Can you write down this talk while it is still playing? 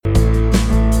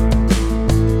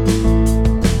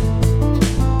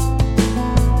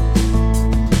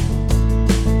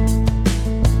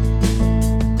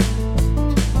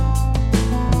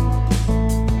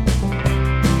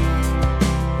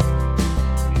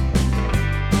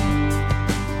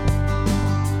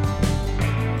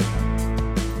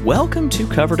Welcome to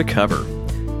Cover,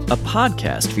 a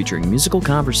podcast featuring musical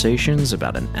conversations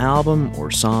about an album or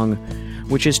song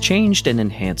which has changed and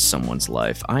enhanced someone's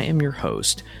life. I am your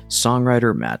host,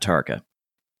 songwriter Matt Tarka.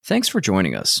 Thanks for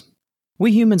joining us.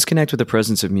 We humans connect with the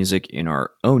presence of music in our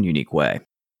own unique way.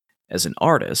 As an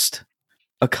artist,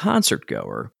 a concert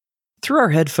goer, through our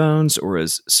headphones, or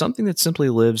as something that simply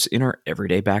lives in our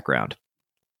everyday background.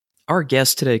 Our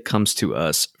guest today comes to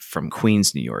us from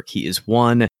Queens, New York. He is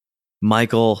one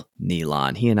Michael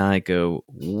Nealon. He and I go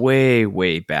way,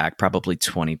 way back, probably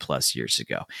 20 plus years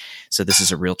ago. So this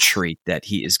is a real treat that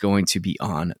he is going to be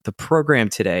on the program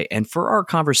today. And for our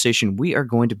conversation, we are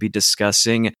going to be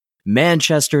discussing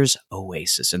Manchester's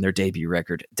Oasis and their debut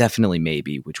record, Definitely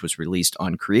Maybe, which was released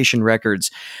on Creation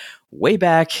Records way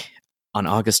back on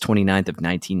August 29th of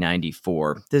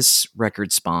 1994. This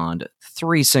record spawned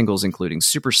 3 singles, including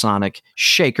Supersonic,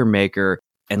 Shaker Maker,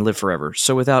 and Live Forever.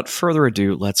 So without further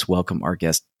ado, let's welcome our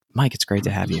guest. Mike, it's great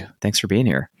to have you. Thanks for being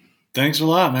here. Thanks a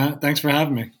lot, Matt. Thanks for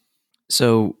having me.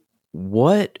 So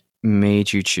what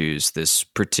made you choose this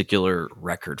particular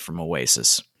record from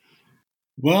Oasis?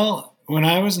 Well, when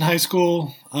I was in high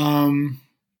school,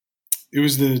 it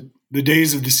was the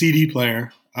days of the CD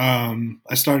player.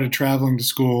 I started traveling to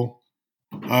school.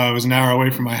 I was an hour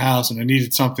away from my house, and I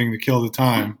needed something to kill the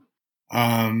time.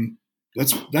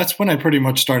 That's when I pretty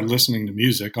much started listening to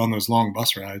music on those long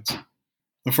bus rides.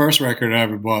 The first record I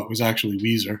ever bought was actually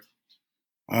Weezer,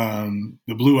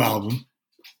 the Blue Album.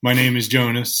 My Name is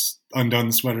Jonas, Undone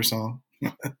the Sweater Song.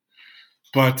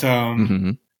 But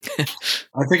I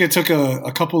think it took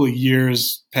a couple of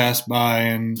years passed by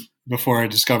and before I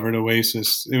discovered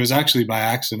Oasis. It was actually by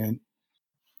accident.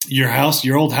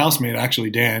 Your old housemate, actually,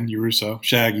 Dan Yaruso,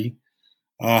 Shaggy,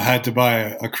 had to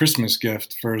buy a Christmas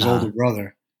gift for his older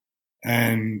brother.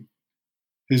 And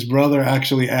his brother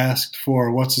actually asked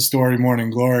for What's the Story,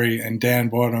 Morning Glory, and Dan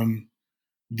bought him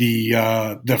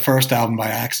the first album by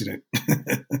accident.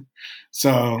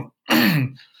 So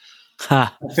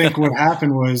I think what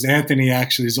happened was Anthony,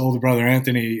 actually, his older brother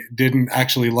Anthony, didn't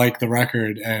actually like the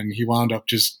record, and he wound up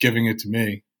just giving it to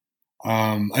me.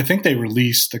 I think they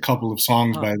released a couple of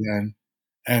songs by then,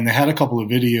 and they had a couple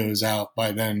of videos out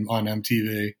by then on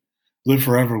MTV. Live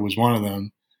Forever was one of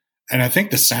them. And I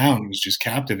think the sound was just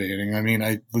captivating. I mean,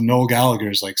 Noel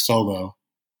Gallagher's like solo,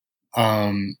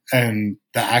 and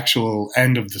the actual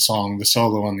end of the song, the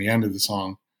solo on the end of the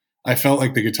song, I felt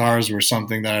like the guitars were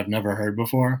something that I've never heard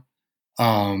before.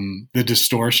 The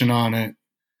distortion on it,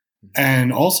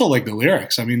 and also like the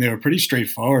lyrics. I mean, they were pretty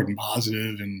straightforward and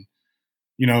positive. And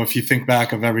you know, if you think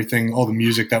back of everything, all the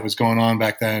music that was going on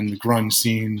back then, the grunge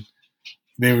scene.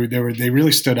 They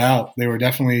really stood out. They were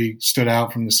definitely stood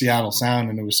out from the Seattle sound,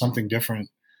 and it was something different.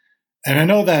 And I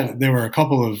know that there were a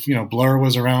couple of, Blur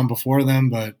was around before them,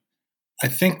 but I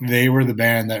think they were the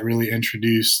band that really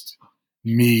introduced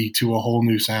me to a whole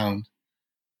new sound.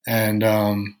 And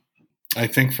I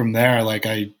think from there, like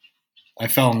I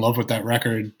fell in love with that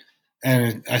record,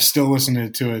 and I still listen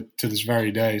to it to this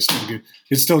very day.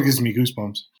 It still gives me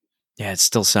goosebumps. Yeah, it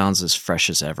still sounds as fresh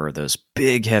as ever. Those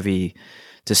big, heavy,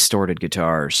 distorted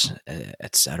guitars,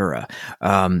 etc.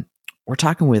 We're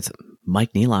talking with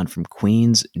Mike Nealon from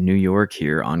Queens, New York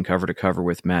here on Cover to Cover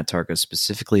with Matt Tarka,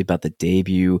 specifically about the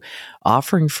debut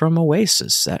offering from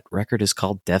Oasis. That record is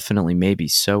called Definitely Maybe.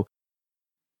 So,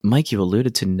 Mike, you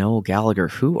alluded to Noel Gallagher.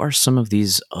 Who are some of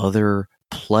these other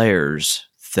players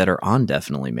that are on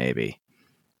Definitely Maybe?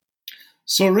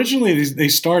 So originally they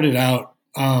started out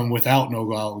without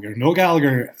Noel Gallagher. Noel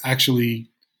Gallagher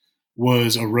actually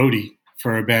was a roadie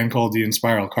for a band called the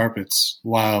Inspiral Carpets,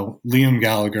 while Liam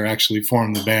Gallagher actually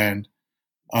formed the band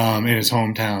in his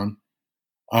hometown.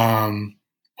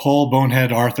 Paul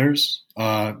Bonehead Arthurs,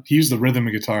 he was the rhythm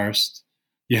guitarist.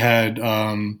 You had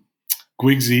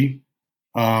Guigsy,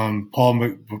 Paul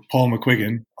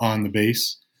McQuiggan on the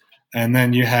bass, and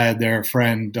then you had their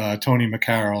friend Tony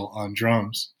McCarroll on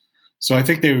drums. So I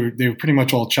think they were pretty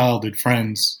much all childhood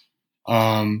friends,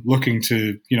 looking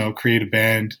to create a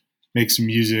band, make some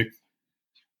music.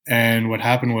 And what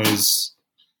happened was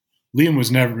Liam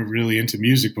was never really into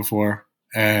music before,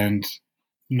 and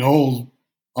Noel,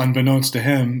 unbeknownst to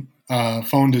him,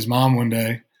 phoned his mom one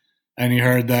day, and he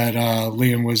heard that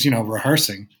Liam was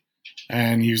rehearsing,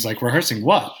 and he was like, "Rehearsing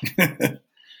what?"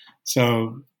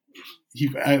 So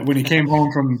when he came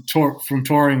home from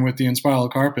touring with the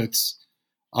Inspiral Carpets,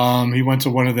 he went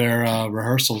to one of their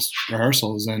rehearsals,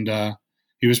 and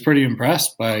he was pretty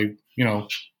impressed by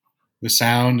the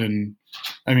sound. And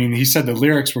I mean, he said the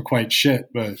lyrics were quite shit,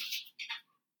 but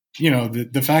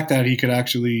the fact that he could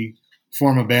actually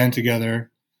form a band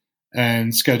together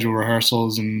and schedule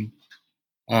rehearsals, and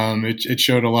it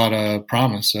showed a lot of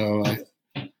promise. So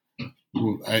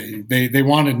they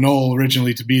wanted Noel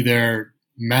originally to be their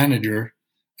manager,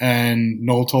 and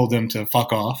Noel told them to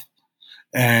fuck off.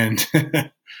 And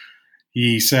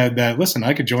he said that, listen,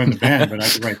 I could join the band, but I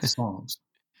could write the songs.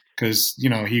 Because,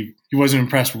 he wasn't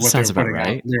impressed with what Sounds they were about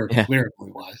putting right. out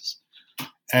lyrically wise.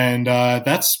 And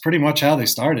that's pretty much how they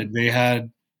started. They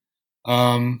had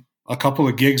a couple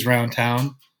of gigs around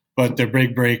town, but their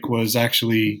big break was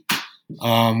actually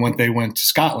when they went to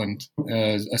Scotland,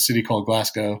 a city called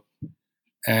Glasgow.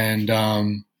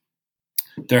 And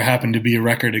there happened to be a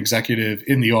record executive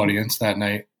in the audience that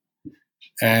night.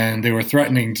 And they were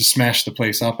threatening to smash the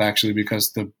place up, actually,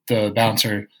 because the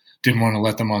bouncer didn't want to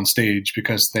let them on stage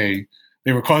because they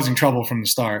were causing trouble from the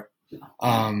start.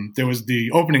 There was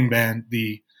the opening band,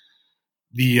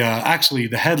 actually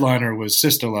the headliner was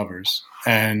Sister Lovers,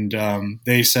 and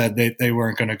they said they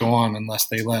weren't going to go on unless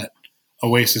they let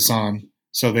Oasis on.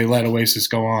 So they let Oasis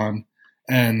go on,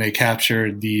 and they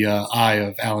captured the eye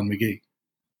of Alan McGee,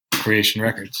 Creation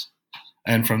Records.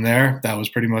 And from there, that was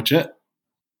pretty much it.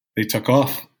 They took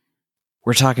off.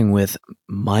 We're talking with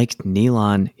Mike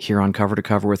Nealon here on Cover to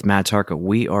Cover with Matt Tarka.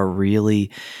 We are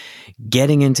really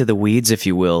getting into the weeds, if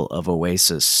you will, of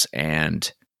Oasis and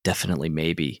Definitely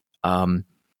Maybe. One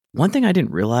thing I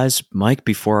didn't realize, Mike,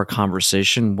 before our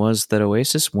conversation was that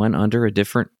Oasis went under a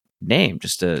different name.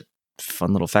 Just a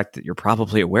fun little fact that you're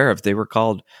probably aware of. They were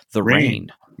called The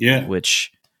Rain. Yeah.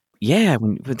 Which,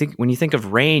 when you think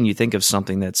of Rain, you think of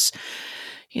something that's,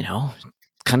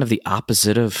 kind of the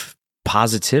opposite of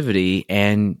positivity.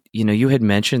 And, you had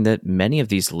mentioned that many of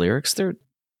these lyrics, they're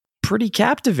pretty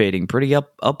captivating, pretty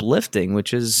uplifting,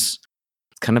 which is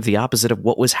kind of the opposite of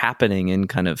what was happening in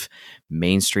kind of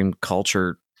mainstream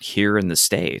culture here in the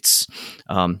States.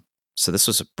 So this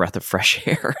was a breath of fresh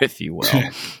air, if you will.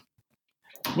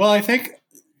 Well, I think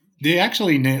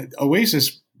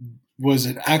Oasis was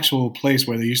an actual place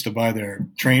where they used to buy their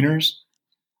trainers,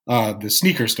 the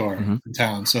sneaker store in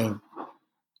town. So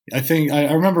I think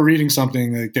I remember reading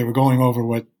something like they were going over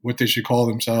what they should call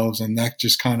themselves, and that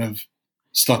just kind of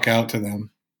stuck out to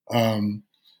them. And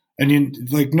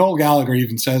like Noel Gallagher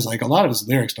even says, like, a lot of his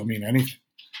lyrics don't mean anything.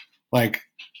 Like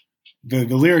the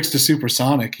lyrics to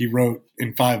Supersonic he wrote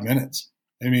in 5 minutes.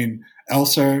 I mean,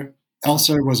 Elser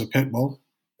was a pit bull.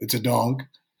 It's a dog.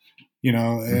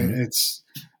 It's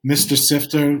Mr.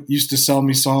 Sifter used to sell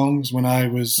me songs when I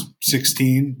was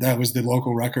 16. That was the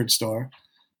local record store.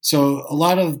 So a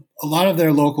lot of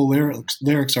their local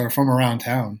lyrics are from around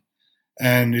town,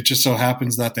 and it just so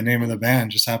happens that the name of the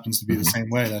band just happens to be the same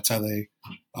way. That's how they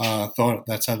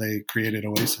That's how they created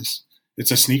Oasis.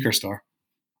 It's a sneaker store.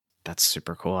 That's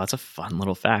super cool. That's a fun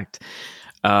little fact.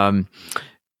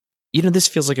 This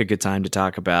feels like a good time to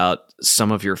talk about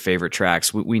some of your favorite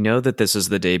tracks. We know that this is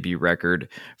the debut record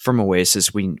from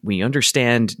Oasis. We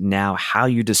understand now how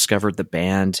you discovered the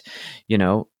band,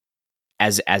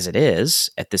 as it is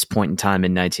at this point in time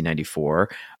in 1994.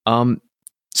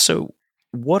 So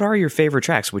what are your favorite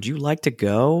tracks? Would you like to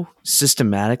go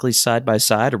systematically side by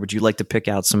side, or would you like to pick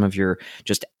out some of your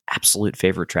just absolute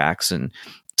favorite tracks and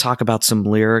talk about some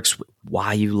lyrics,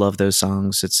 why you love those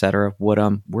songs, etc.?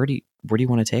 Where do you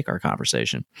want to take our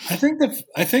conversation? I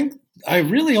think I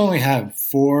really only have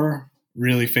 4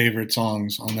 really favorite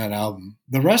songs on that album.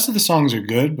 The rest of the songs are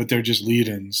good, but they're just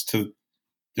lead-ins to.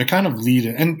 They're kind of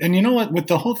lead-in, and you know what? With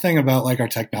the whole thing about like our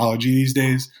technology these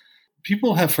days,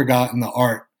 people have forgotten the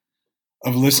art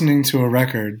of listening to a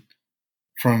record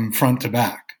from front to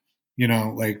back.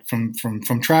 Like from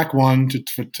track 1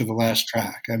 to the last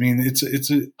track. I mean,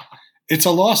 it's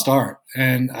a lost art,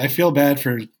 and I feel bad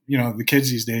for the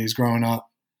kids these days growing up.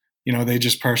 They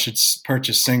just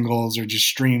purchase singles or just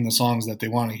stream the songs that they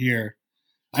want to hear.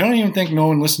 I don't even think no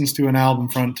one listens to an album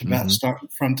front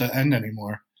to end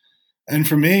anymore. And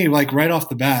for me, like right off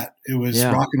the bat, it was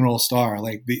Rock and Roll Star.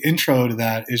 Like the intro to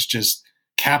that is just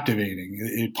captivating.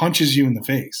 It punches you in the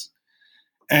face.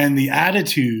 And the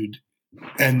attitude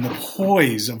and the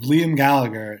poise of Liam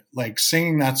Gallagher, like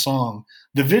singing that song,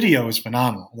 the video is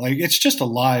phenomenal. Like it's just a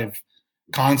live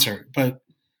concert, but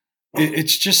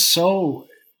it's just so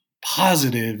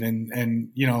positive and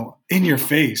in your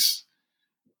face.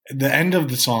 The end of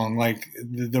the song, like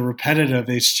the repetitive,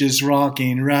 it's just rock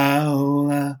and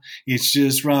roll, it's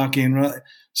just rock and roll.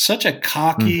 Such a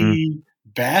cocky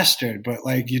bastard, but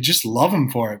like you just love him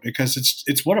for it because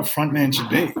it's what a frontman should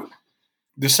be.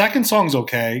 The second song's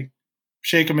okay,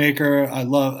 Shake a Maker. I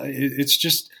love it's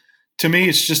just, to me,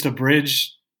 it's just a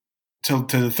bridge to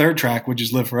the third track, which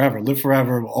is Live Forever. Live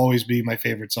Forever will always be my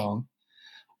favorite song.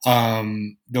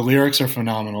 The lyrics are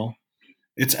phenomenal.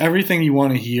 It's everything you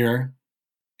want to hear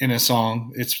in a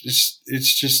song,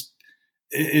 it's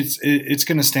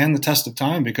going to stand the test of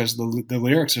time because the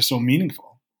lyrics are so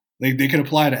meaningful. They could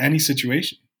apply to any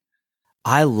situation.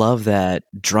 I love that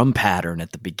drum pattern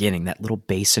at the beginning, that little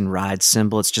bass and ride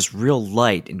cymbal. It's just real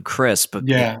light and crisp, but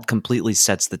it completely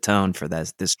sets the tone for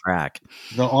this track.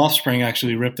 The Offspring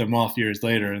actually ripped them off years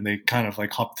later, and they kind of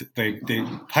like they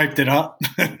piped it up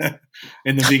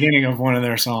in the beginning of one of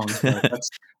their songs.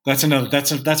 That's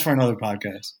for another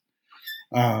podcast.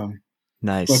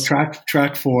 Nice. But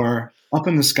track 4, Up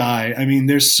in the Sky. I mean,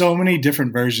 there's so many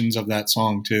different versions of that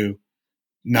song too.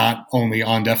 Not only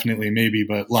on Definitely Maybe,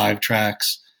 but live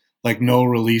tracks. Like Noel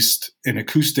released an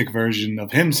acoustic version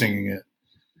of him singing it.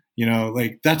 You know,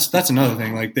 like that's another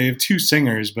thing. Like they have 2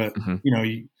 singers, but you know,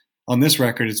 on this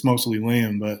record it's mostly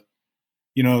Liam. But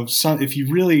you know, if you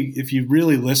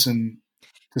really listen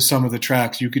to some of the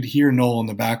tracks, you could hear Noel in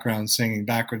the background singing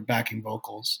backing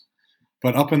vocals.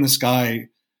 But Up in the Sky,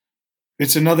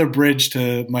 it's another bridge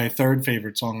to my 3rd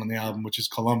favorite song on the album, which is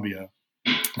Columbia.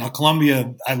 Now,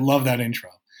 Columbia, I love that intro.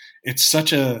 It's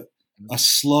such a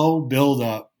slow build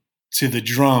up to the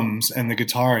drums and the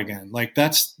guitar again. Like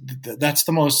that's the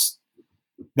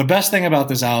best thing about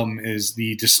this album is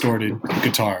the distorted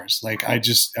guitars. Like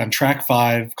on track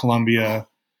 5, Columbia,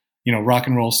 you know, Rock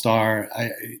and Roll Star.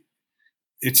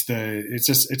 It's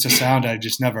a sound I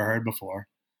just never heard before.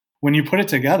 When you put it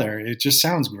together, it just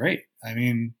sounds great. I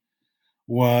mean,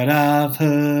 what I've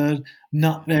heard,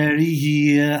 not very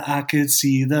here. I could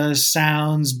see the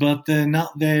sounds, but they're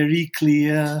not very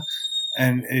clear.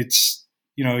 And it's,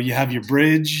 you know, you have your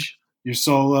bridge, your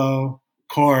solo,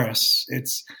 chorus.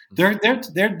 It's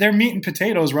they're meat and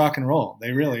potatoes rock and roll.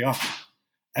 They really are.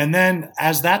 And then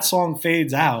as that song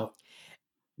fades out,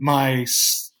 my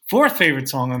 4th favorite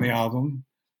song on the album,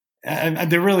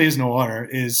 and there really is no order,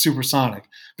 is Supersonic.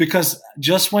 Because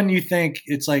just when you think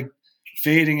it's like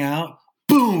fading out,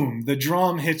 boom, the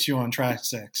drum hits you on track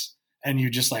 6 and you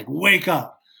just like wake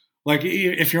up. Like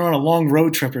if you're on a long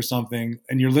road trip or something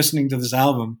and you're listening to this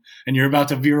album and you're about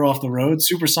to veer off the road,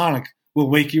 Supersonic will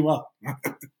wake you up.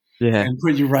 Yeah. And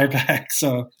put you right back.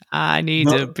 So I need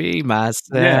to be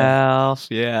myself.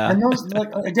 Yeah. And those,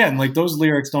 like those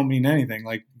lyrics don't mean anything.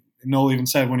 Like Noel even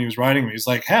said when he was writing me, he's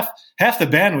like half the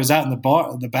band was out in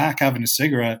the back having a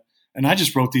cigarette and I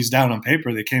just wrote these down on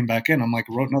paper. They came back in. I'm like,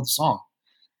 I wrote another song.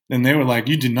 And they were like,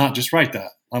 you did not just write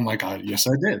that. I'm like, yes,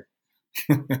 I did.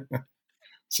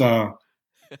 So,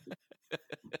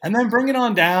 and then Bring It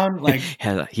On Down. Like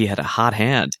he had a hot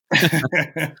hand.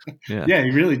 Yeah,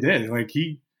 he really did. Like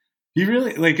he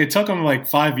really, like it took him like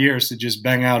 5 years to just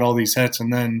bang out all these hits.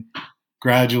 And then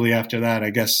gradually after that, I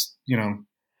guess, you know,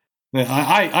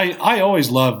 I always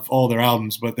love all their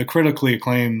albums, but the critically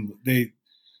acclaimed,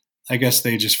 I guess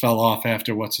they just fell off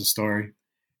after What's the Story.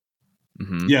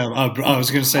 Mm-hmm. Yeah, I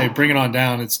was going to say Bring It On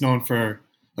Down. It's known for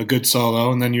a good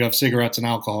solo, and then you have Cigarettes and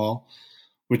Alcohol,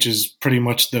 which is pretty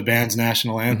much the band's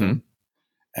national anthem.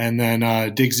 Mm-hmm. And then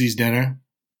Digsy's Dinner.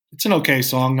 It's an okay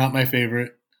song, not my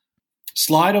favorite.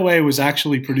 Slide Away was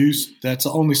actually produced. That's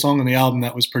the only song on the album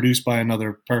that was produced by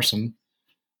another person.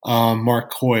 Mark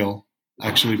Coyle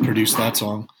actually produced that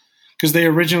song. Because they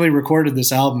originally recorded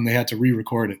this album, they had to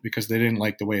re-record it because they didn't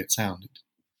like the way it sounded.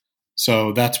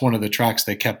 So that's one of the tracks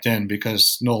they kept in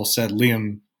because Noel said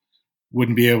Liam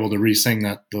wouldn't be able to re-sing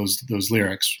those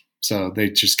lyrics. So they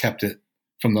just kept it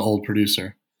from the old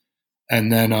producer.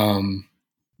 And then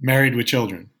Married with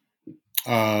Children.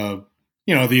 You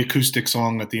know, the acoustic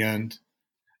song at the end.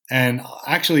 And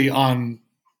actually on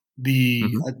the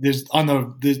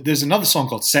there's another song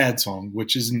called Sad Song,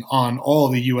 which is on all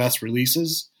the US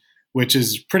releases, which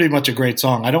is pretty much a great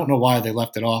song. I don't know why they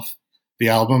left it off the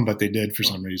album, but they did for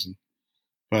some reason.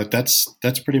 But that's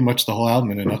pretty much the whole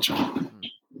album in a nutshell.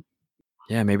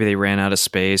 Yeah, maybe they ran out of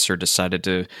space or decided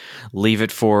to leave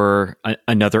it for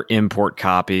another import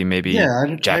copy, maybe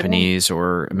Japanese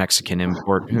or Mexican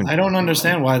import. I don't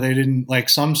understand why they didn't, like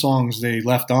some songs they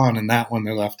left on and that one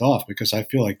they left off, because I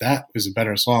feel like that was a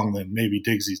better song than maybe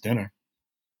Digsy's Dinner.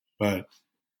 But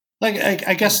like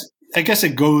I guess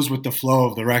it goes with the flow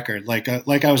of the record. Like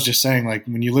I was just saying, like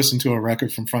when you listen to a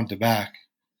record from front to back,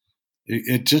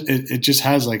 it just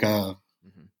has like a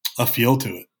feel to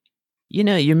it. You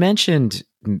know, you mentioned,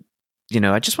 you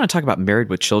know, I just want to talk about Married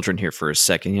with Children here for a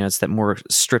second. You know, it's that more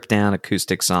stripped down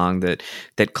acoustic song that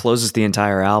closes the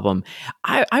entire album.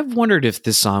 I wondered if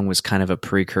this song was kind of a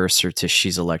precursor to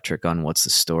She's Electric on What's the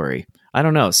Story. I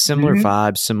don't know. Similar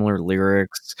vibes, similar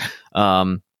lyrics.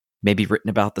 Maybe written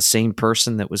about the same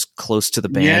person that was close to the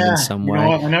band in some way.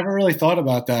 I never really thought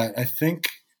about that. I think,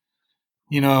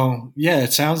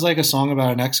 it sounds like a song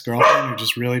about an ex-girlfriend who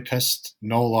just really pissed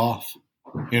Noel off.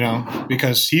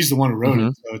 because he's the one who wrote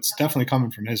it. So it's definitely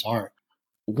coming from his heart.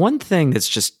 One thing that's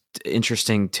just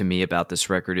interesting to me about this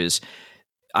record is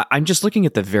I'm just looking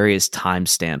at the various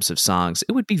timestamps of songs.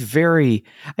 It would be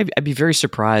I'd be very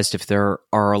surprised if there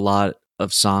are a lot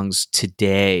of songs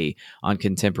today on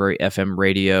contemporary FM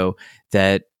radio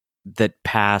that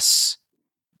pass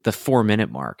the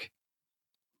 4-minute mark.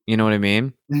 You know what I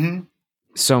mean? Mm-hmm.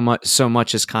 So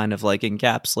much is kind of like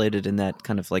encapsulated in that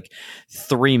kind of like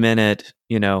 3-minute,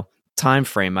 time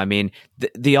frame. I mean,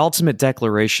 the ultimate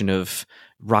declaration of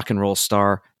rock and roll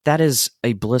star, that is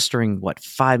a blistering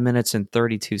 5 minutes and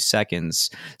 32 seconds.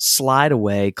 Slide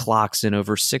Away clocks in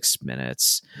over 6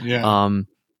 minutes. Yeah.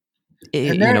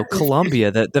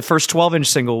 Columbia, the first 12-inch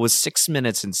single was 6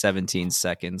 minutes and 17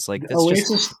 seconds. Like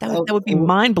that would be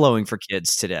mind blowing for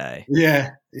kids today.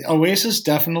 Yeah, Oasis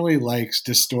definitely likes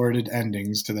distorted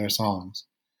endings to their songs,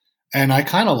 and I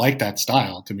kind of like that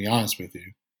style, to be honest with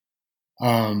you.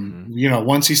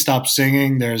 Once he stops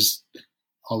singing, there's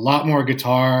a lot more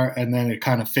guitar, and then it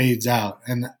kind of fades out.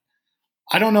 And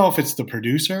I don't know if it's the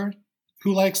producer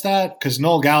who likes that, because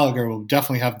Noel Gallagher will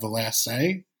definitely have the last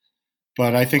say.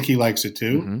 But I think he likes it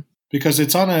too, because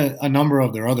it's on a number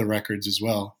of their other records as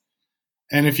well.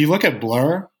 And if you look at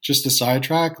Blur, just a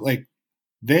sidetrack, like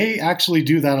they actually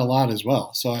do that a lot as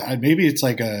well. So maybe it's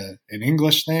like an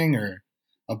English thing or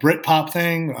a Britpop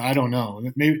thing. I don't know.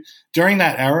 Maybe during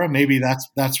that era, maybe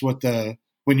that's what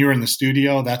when you were in the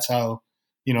studio, that's how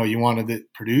you wanted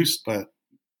it produced. But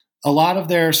a lot of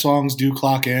their songs do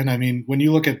clock in. I mean, when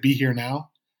you look at Be Here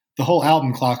Now, the whole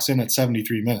album clocks in at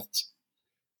 73 minutes.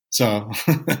 So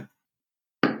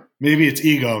maybe it's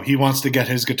ego. He wants to get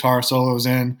his guitar solos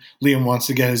in. Liam wants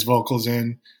to get his vocals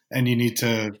in, and you need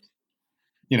to,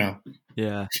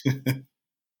 Yeah.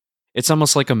 It's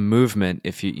almost like a movement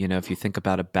if you think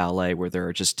about a ballet where there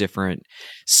are just different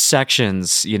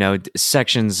sections,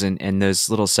 and those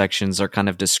little sections are kind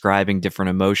of describing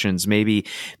different emotions, maybe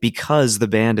because the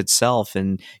band itself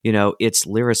and, its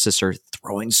lyricists are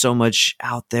throwing so much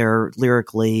out there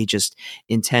lyrically, just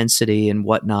intensity and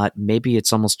whatnot. Maybe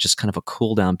it's almost just kind of a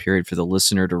cool down period for the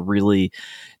listener to really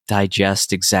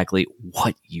digest exactly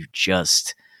what you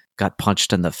just got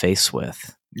punched in the face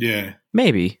with. Yeah.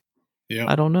 Maybe. Yeah.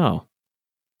 I don't know.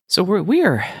 So we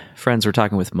are friends. We're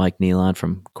talking with Mike Nealon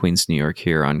from Queens, New York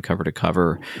here on Cover to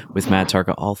Cover with Matt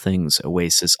Tarka. All things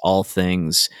Oasis, all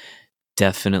things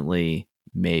definitely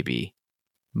maybe.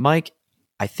 Mike,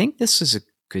 I think this is a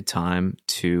good time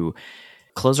to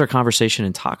close our conversation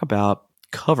and talk about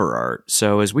cover art.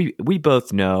 So as we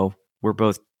both know, we're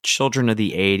both children of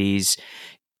the 80s,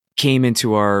 came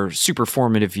into our super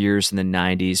formative years in the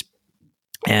 90s,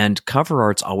 and cover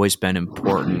art's always been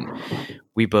important.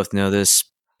 We both know this.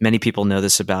 Many people know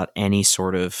this about any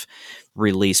sort of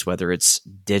release, whether it's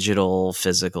digital,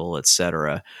 physical,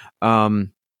 etc.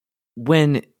 When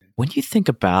you think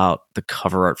about the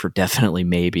cover art for Definitely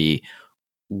Maybe,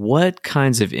 what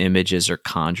kinds of images are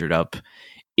conjured up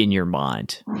in your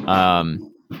mind?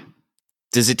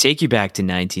 Does it take you back to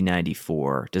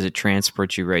 1994? Does it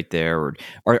transport you right there?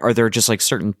 Or are there just like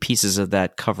certain pieces of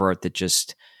that cover art that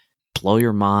just blow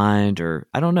your mind? Or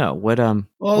I don't know.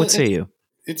 What say you?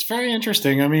 It's very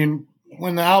interesting. I mean,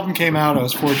 when the album came out, I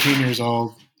was 14 years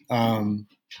old. I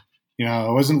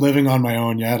wasn't living on my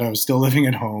own yet. I was still living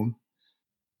at home.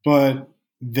 But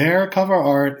their cover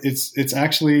art, it's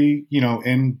actually,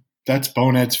 that's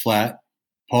Bonehead's flat,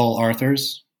 Paul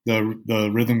Arthur's, the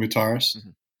rhythm guitarist. Mm-hmm.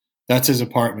 That's his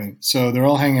apartment. So they're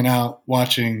all hanging out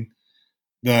watching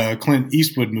the Clint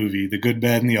Eastwood movie, The Good,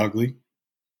 Bad, and the Ugly.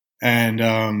 And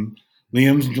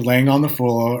Liam's laying on the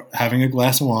floor, having a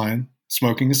glass of wine,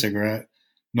 smoking a cigarette.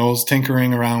 Noel's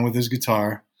tinkering around with his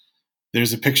guitar.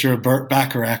 There's a picture of Burt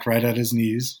Bacharach right at his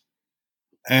knees.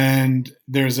 And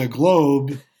there's a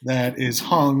globe that is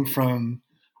hung from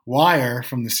wire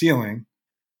from the ceiling.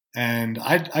 And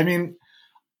I mean,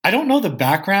 I don't know the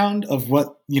background of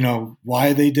what,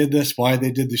 why they did this, why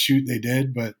they did the shoot they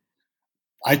did, but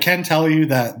I can tell you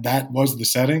that was the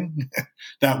setting.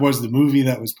 That was the movie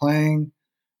that was playing.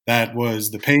 That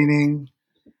was the painting.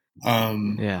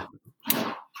 Yeah.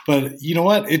 But you know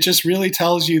what? It just really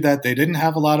tells you that they didn't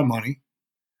have a lot of money.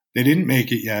 They didn't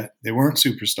make it yet. They weren't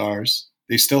superstars.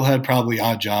 They still had probably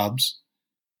odd jobs.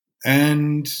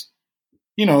 And,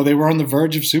 they were on the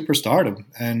verge of superstardom.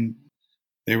 And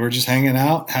they were just hanging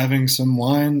out, having some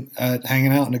wine,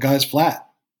 hanging out in a guy's flat,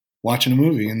 watching a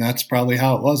movie. And that's probably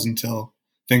how it was until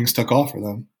things took off for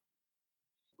them.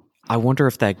 I wonder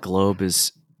if that globe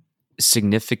is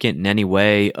significant in any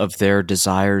way of their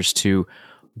desires to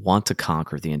want to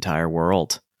conquer the entire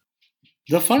world.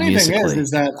 The funny thing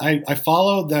is that I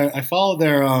follow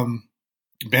their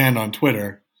band on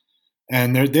Twitter,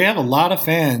 and they have a lot of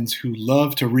fans who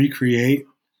love to recreate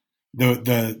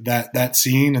that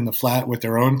scene in the flat with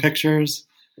their own pictures.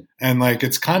 And like,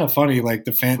 it's kind of funny, like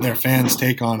their fans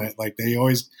take on it. Like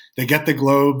they get the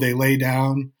globe, they lay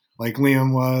down like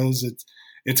Liam was.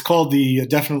 It's called the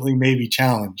Definitely Maybe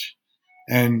Challenge.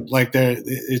 And like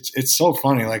it's so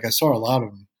funny. Like I saw a lot of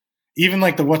them, even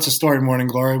like the What's the Story Morning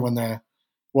Glory, when they're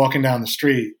walking down the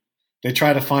street, they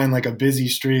try to find like a busy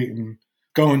street and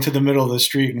go into the middle of the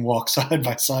street and walk side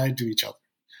by side to each other.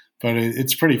 But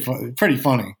it's pretty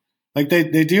funny. Like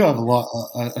they do have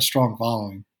a strong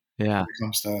following. Yeah. When it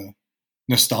comes to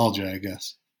nostalgia, I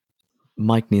guess.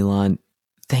 Mike Nealon,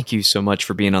 thank you so much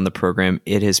for being on the program.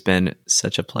 It has been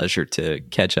such a pleasure to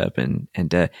catch up and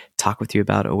talk with you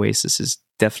about Oasis is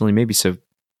Definitely Maybe. So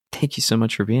thank you so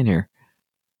much for being here.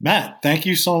 Matt, thank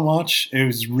you so much. It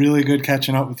was really good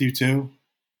catching up with you too.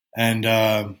 And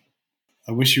I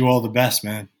wish you all the best,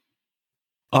 man.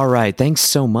 All right. Thanks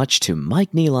so much to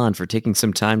Mike Nealon for taking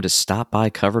some time to stop by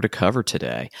Cover to Cover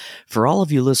today. For all of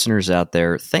you listeners out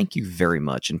there, thank you very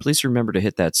much. And please remember to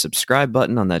hit that subscribe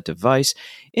button on that device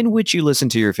in which you listen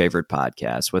to your favorite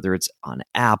podcast, whether it's on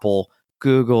Apple,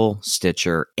 Google,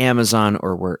 Stitcher, Amazon,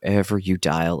 or wherever you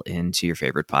dial into your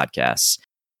favorite podcasts.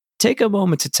 Take a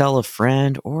moment to tell a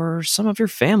friend or some of your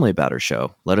family about our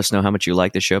show. Let us know how much you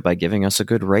like the show by giving us a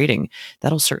good rating.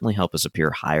 That'll certainly help us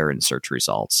appear higher in search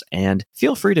results. And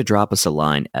feel free to drop us a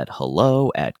line at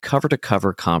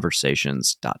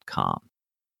hello@covertocoverconversations.com.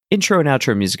 Intro and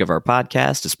outro music of our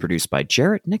podcast is produced by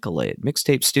Jarrett Nicolay at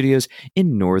Mixtape Studios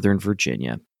in Northern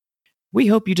Virginia. We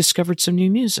hope you discovered some new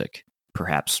music,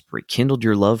 perhaps rekindled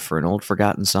your love for an old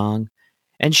forgotten song,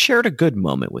 and shared a good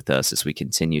moment with us as we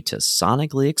continue to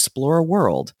sonically explore a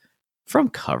world from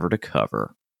cover to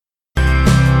cover.